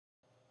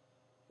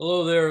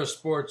Hello there,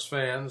 sports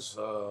fans.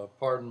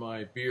 Pardon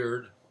my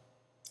beard.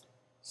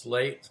 It's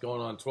late. It's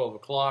going on 12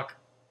 o'clock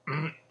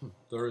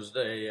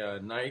Thursday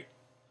night.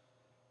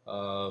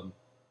 Um,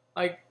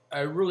 I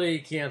really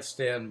can't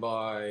stand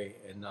by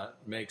and not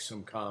make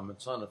some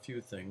comments on a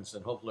few things,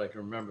 and hopefully I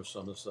can remember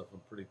some of the stuff.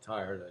 I'm pretty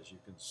tired, as you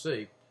can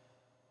see.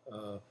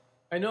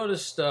 I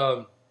noticed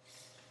a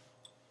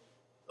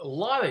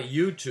lot of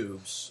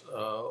YouTubes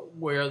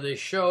where they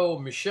show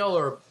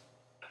Michelle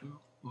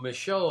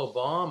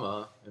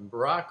Obama and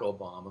Barack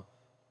Obama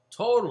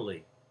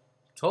totally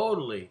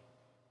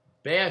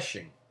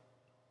bashing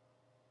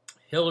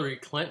Hillary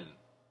Clinton.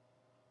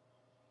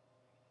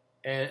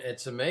 And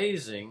it's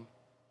amazing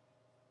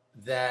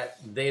that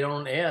they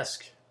don't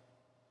ask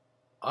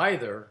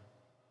either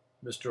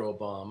Mr.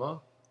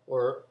 Obama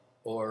or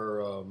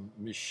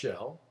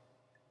Michelle,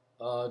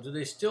 do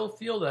they still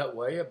feel that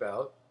way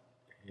about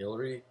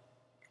Hillary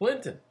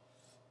Clinton?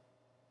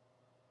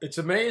 It's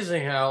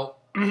amazing how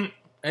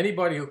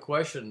anybody who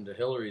questioned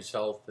Hillary's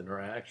health and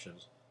her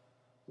actions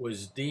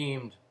was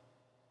deemed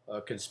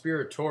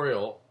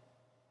conspiratorial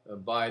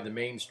by the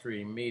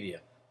mainstream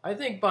media. I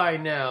think by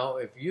now,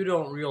 if you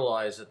don't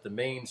realize that the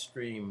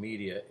mainstream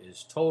media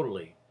is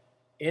totally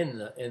in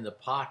the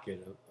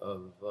pocket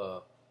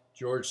of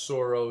George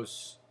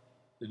Soros,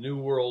 the New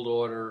World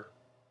Order,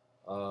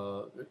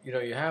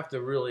 you have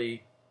to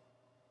really.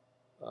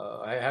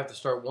 I have to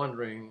start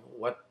wondering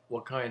what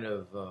kind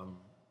of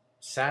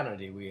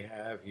sanity we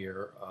have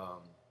here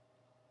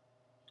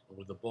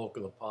with the bulk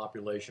of the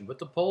population. But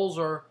the polls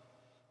are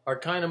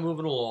kind of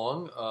moving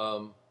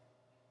along.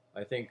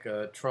 I think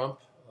Trump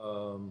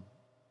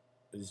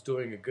is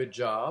doing a good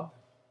job.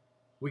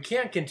 We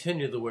can't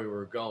continue the way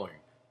we're going.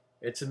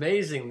 It's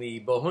amazing the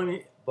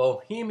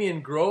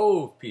Bohemian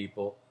Grove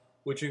people,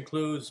 which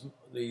includes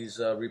these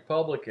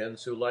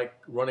Republicans who like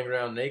running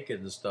around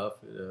naked and stuff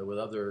with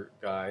other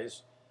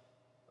guys.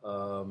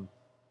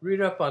 Read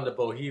up on the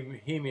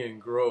Bohemian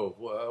Grove,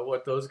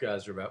 what those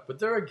guys are about. But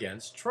they're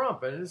against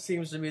Trump, and it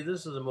seems to me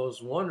this is the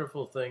most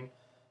wonderful thing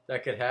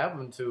that could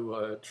happen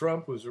to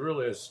Trump, who's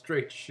really a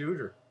straight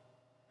shooter.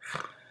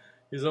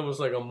 He's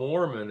almost like a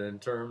Mormon in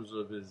terms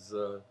of his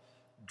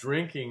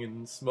drinking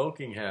and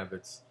smoking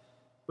habits.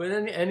 But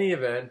in any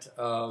event,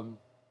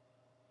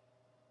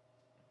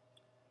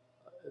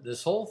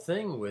 this whole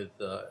thing with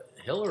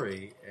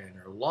Hillary and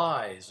her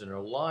lies and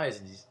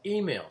these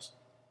emails,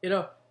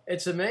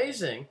 it's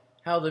amazing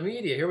how the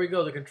media, here we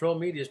go, the control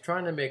media is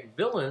trying to make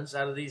villains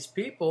out of these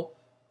people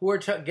who are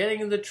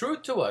getting the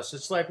truth to us.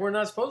 It's like we're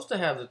not supposed to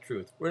have the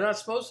truth. We're not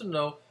supposed to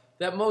know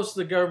that most of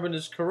the government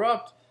is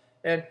corrupt.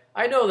 And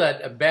I know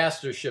that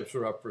ambassadorships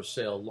were up for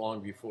sale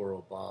long before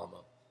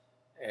Obama.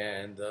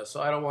 And so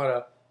I don't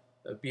want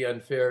to be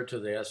unfair to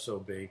the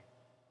SOB.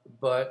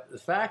 But the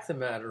fact of the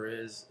matter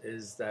is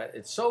that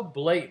it's so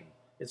blatant.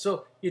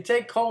 You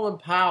take Colin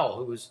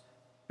Powell, who's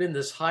been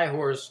this high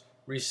horse,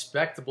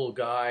 respectable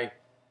guy,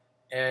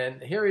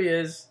 and here he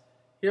is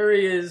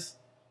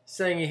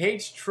saying he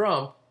hates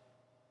Trump,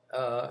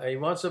 and he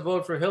wants to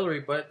vote for Hillary,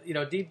 but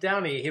deep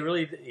down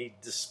he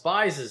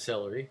despises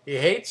Hillary. He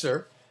hates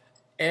her.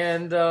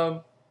 And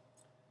the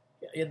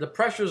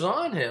pressure's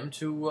on him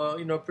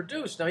to,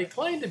 produce. Now, he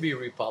claimed to be a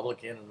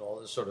Republican and all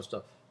this sort of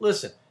stuff.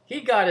 Listen, he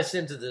got us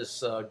into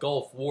this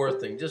Gulf War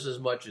thing just as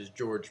much as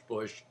George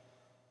Bush.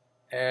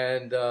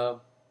 And,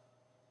 so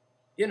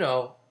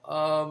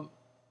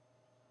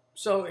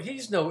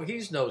he's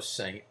no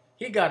saint.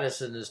 He got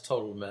us in this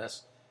total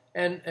mess.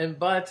 And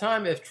by the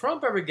time, if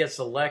Trump ever gets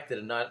elected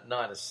and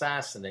not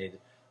assassinated,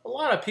 a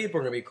lot of people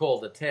are going to be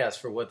called to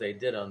task for what they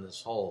did on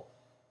this whole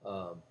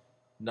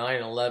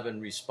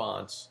 9/11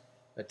 response,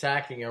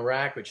 attacking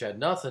Iraq, which had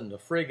nothing to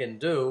friggin'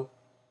 do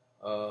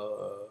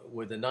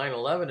with the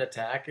 9/11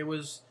 attack. It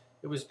was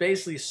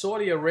basically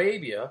Saudi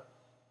Arabia.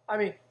 I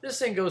mean, this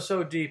thing goes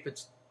so deep,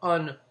 it's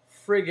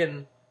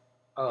unfriggin'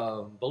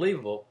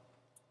 believable.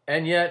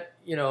 And yet,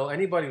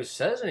 anybody who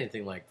says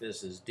anything like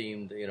this is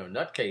deemed,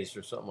 nutcase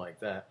or something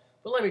like that.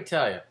 But let me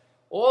tell you,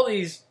 all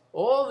these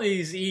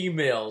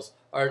emails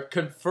are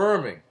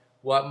confirming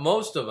what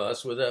most of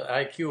us with an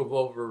IQ of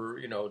over,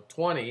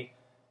 20,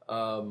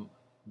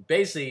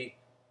 basically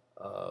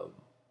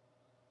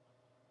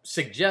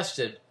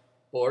suggested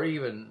or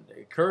even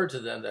occurred to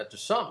them that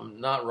there's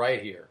something not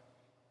right here.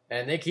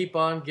 And they keep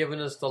on giving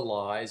us the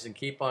lies and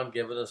keep on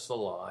giving us the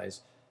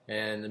lies.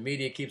 And the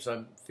media keeps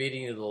on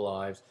feeding you the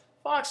lies.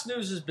 Fox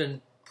News has been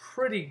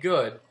pretty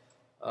good.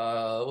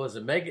 Was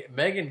it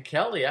Megyn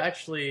Kelly?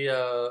 Actually,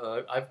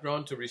 I've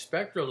grown to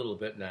respect her a little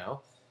bit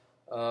now.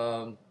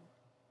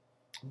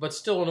 But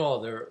still in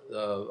all,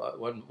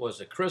 when was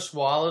it? Chris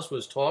Wallace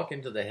was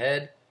talking to the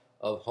head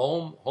of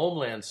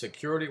Homeland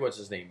Security. What's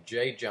his name?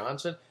 Jay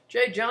Johnson.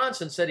 Jay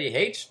Johnson said he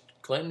hates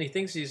Clinton. He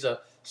thinks he's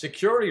a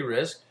security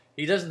risk.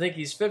 He doesn't think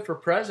he's fit for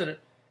president.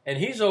 And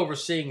he's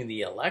overseeing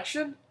the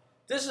election.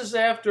 This is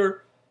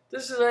after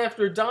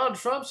Donald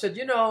Trump said,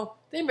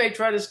 they may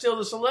try to steal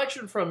this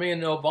election from me.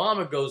 And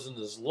Obama goes in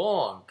this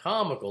long,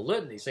 comical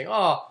litany saying,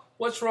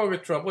 what's wrong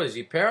with Trump? What, is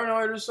he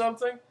paranoid or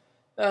something?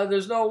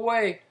 There's no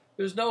way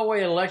There's no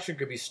way an election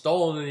could be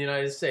stolen in the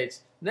United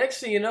States. Next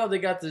thing you know, they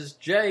got this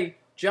Jay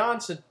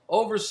Johnson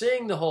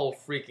overseeing the whole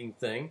freaking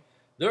thing.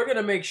 They're going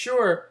to make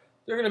sure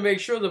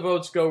the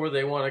votes go where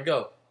they want to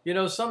go. You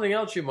know, something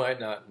else you might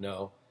not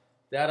know,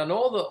 that on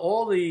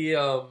all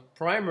the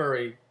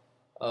primary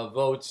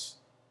votes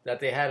that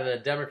they had on the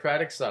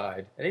Democratic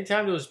side,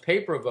 anytime there was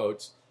paper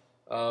votes,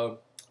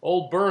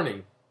 old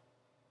Bernie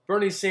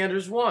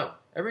Sanders won.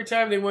 Every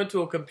time they went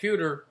to a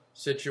computer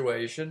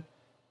situation,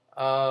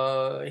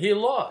 he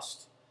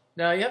lost.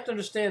 Now, you have to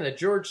understand that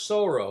George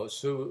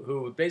Soros,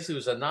 who basically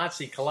was a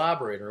Nazi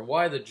collaborator, and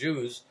why the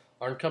Jews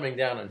aren't coming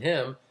down on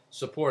him,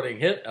 supporting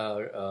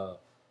Hillary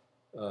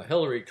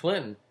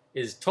Clinton,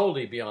 is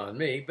totally beyond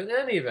me. But in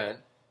any event,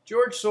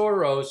 George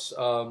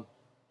Soros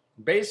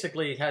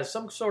basically has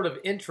some sort of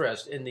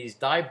interest in these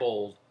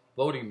Diebold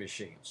voting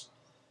machines.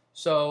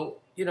 So,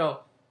 you know,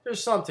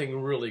 there's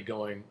something really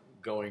going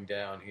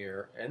down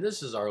here. And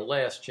this is our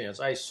last chance,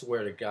 I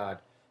swear to God,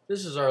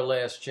 this is our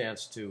last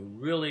chance to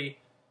really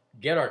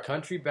get our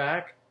country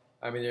back.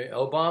 I mean,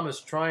 Obama's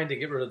trying to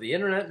get rid of the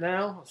internet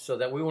now so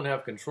that we won't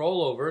have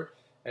control over it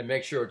and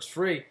make sure it's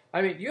free.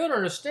 I mean, you don't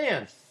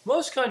understand.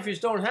 Most countries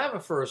don't have a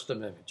First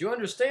Amendment. Do you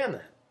understand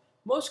that?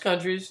 Most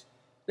countries,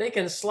 they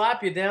can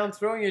slap you down,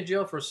 throw you in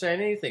jail for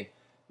saying anything.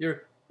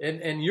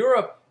 In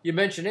Europe, you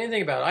mention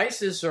anything about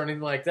ISIS or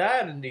anything like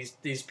that, and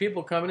these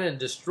people coming in and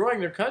destroying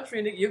their country,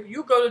 and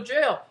you go to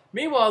jail.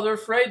 Meanwhile, they're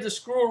afraid to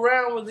screw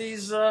around with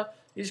these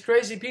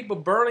crazy people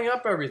burning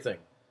up everything.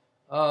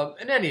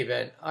 In any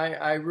event,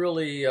 I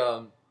really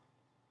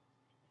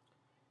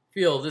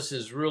feel this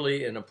is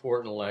really an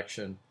important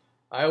election.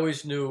 I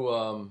always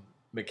knew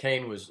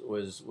McCain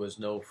was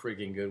no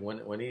freaking good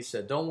when he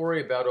said, "Don't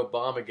worry about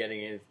Obama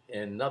getting in,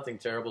 and nothing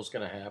terrible is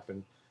going to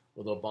happen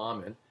with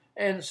Obama."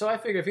 And so I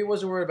figured if he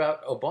wasn't worried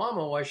about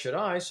Obama, why should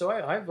I? So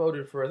I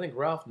voted for, I think,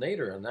 Ralph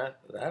Nader in that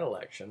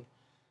election.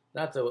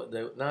 Not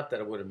that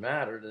it would have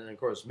mattered. And of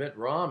course, Mitt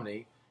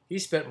Romney, he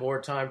spent more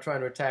time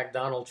trying to attack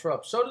Donald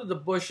Trump. So did the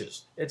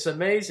Bushes. It's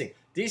amazing.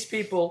 These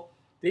people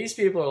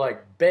are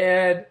like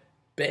bad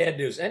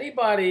news.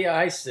 Anybody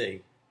I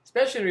see,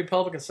 especially on the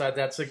Republican side,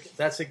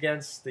 that's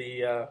against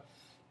the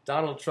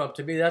Donald Trump.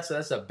 To me, that's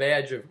a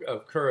badge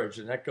of courage,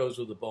 and that goes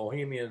with the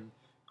Bohemian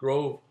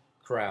Grove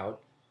crowd,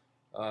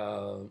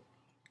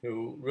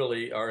 who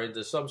really are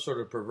into some sort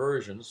of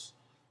perversions.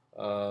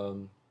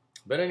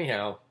 But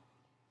anyhow,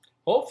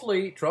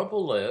 hopefully Trump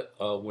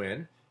will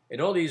win, and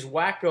all these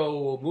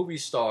wacko movie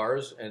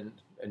stars and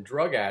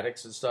drug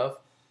addicts and stuff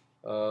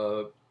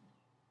will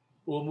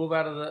move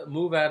out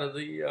of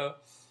the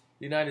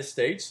United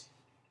States.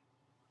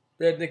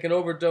 Then they can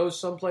overdose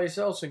someplace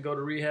else and go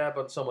to rehab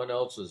on someone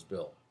else's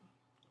bill.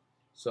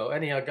 So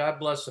anyhow, God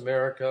bless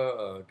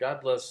America.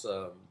 God bless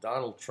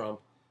Donald Trump.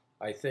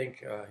 I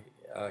think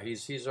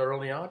he's our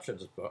only option.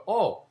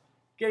 Oh,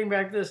 getting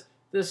back to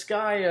this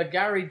guy,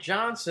 Gary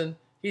Johnson,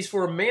 he's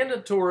for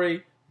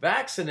mandatory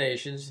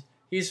vaccinations.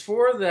 He's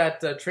for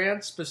that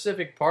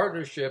Trans-Pacific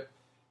Partnership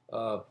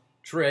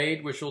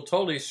trade, which will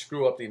totally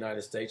screw up the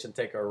United States and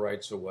take our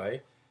rights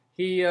away.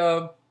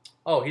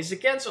 He's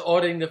against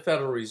auditing the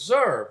Federal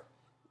Reserve.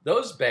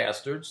 Those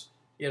bastards,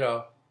 you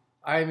know,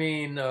 I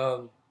mean,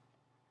 the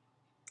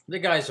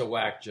guy's a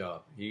whack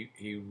job.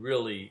 He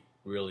really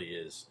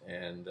is.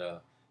 And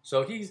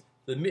so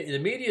the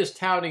media is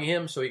touting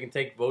him so he can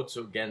take votes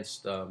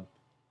against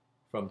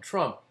from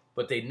Trump.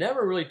 But they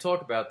never really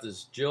talk about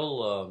this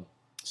Jill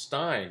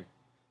Stein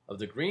of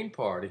the Green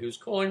Party, who's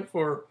calling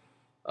for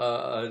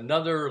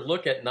another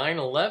look at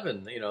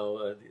 9/11, you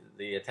know,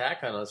 the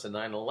attack on us at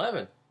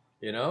 9/11,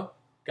 you know.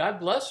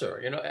 God bless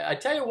her. You know, I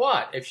tell you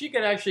what, if she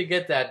could actually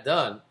get that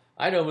done,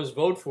 I'd almost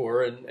vote for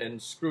her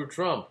and screw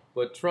Trump.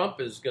 But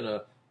Trump is going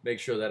to make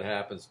sure that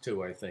happens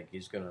too, I think.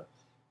 He's going to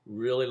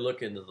really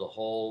look into the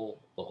whole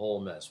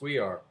mess. We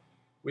have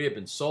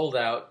been sold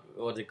out,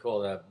 what do they call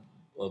that,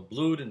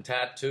 blued and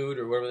tattooed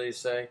or whatever they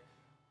say.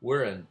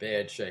 We're in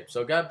bad shape.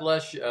 So God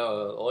bless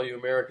all you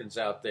Americans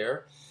out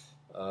there.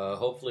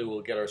 Hopefully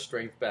we'll get our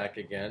strength back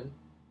again.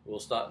 We'll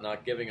stop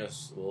not giving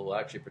us, we'll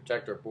actually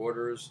protect our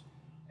borders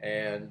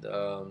and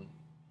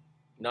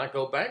not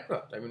go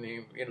bankrupt. I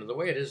mean, you know, the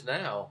way it is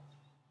now,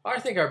 I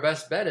think our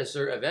best bet is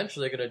they're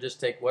eventually going to just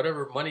take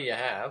whatever money you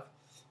have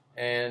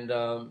and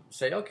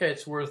say, okay,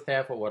 it's worth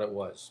half of what it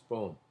was.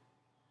 Boom.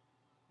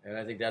 And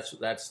I think that's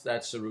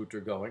the route they're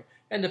going.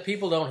 And the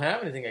people don't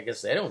have anything. I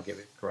guess they don't give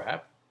a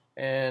crap.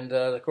 And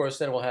of course,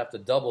 then we'll have to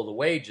double the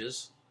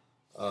wages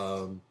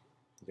to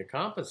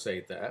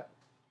compensate that.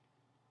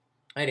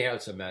 Anyhow,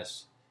 it's a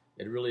mess.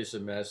 It really is a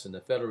mess, and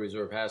the Federal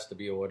Reserve has to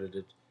be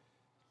audited.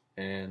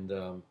 And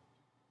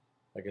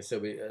like I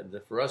said,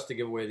 for us to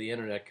give away the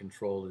internet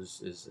control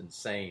is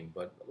insane.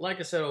 But like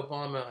I said,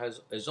 Obama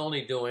is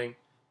only doing,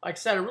 like I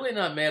said, I'm really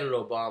not mad at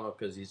Obama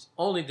because he's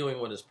only doing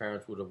what his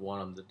parents would have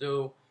wanted him to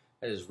do,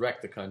 and is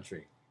wreck the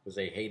country because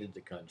they hated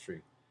the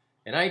country.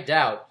 And I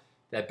doubt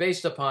that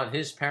based upon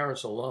his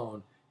parents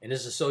alone and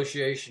his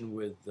association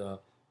with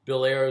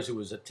Bill Ayers, who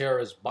was a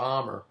terrorist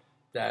bomber,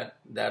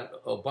 that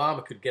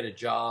Obama could get a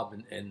job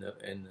in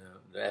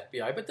the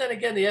FBI. But then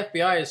again, the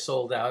FBI is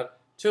sold out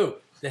too.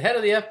 The head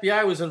of the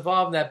FBI was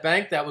involved in that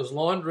bank that was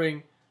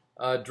laundering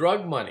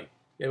drug money.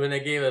 And when they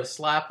gave it a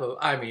slap of,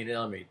 I mean,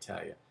 let me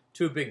tell you,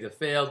 too big to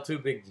fail, too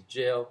big to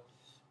jail.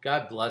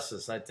 God bless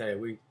us. I tell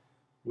you,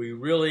 we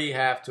really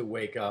have to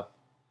wake up,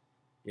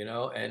 you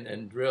know,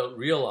 and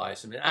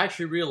realize, and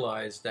actually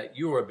realize that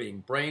you are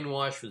being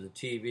brainwashed with the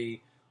TV,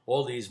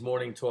 all these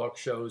morning talk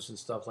shows and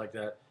stuff like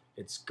that.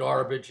 It's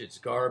garbage, it's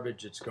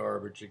garbage, it's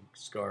garbage,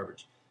 it's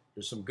garbage.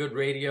 There's some good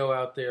radio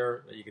out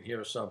there that you can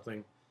hear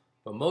something,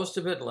 but most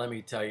of it, let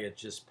me tell you,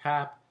 it's just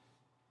pap,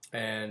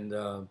 and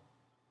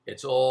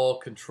it's all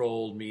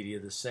controlled media,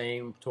 the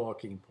same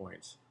talking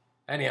points.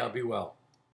 Anyhow, be well.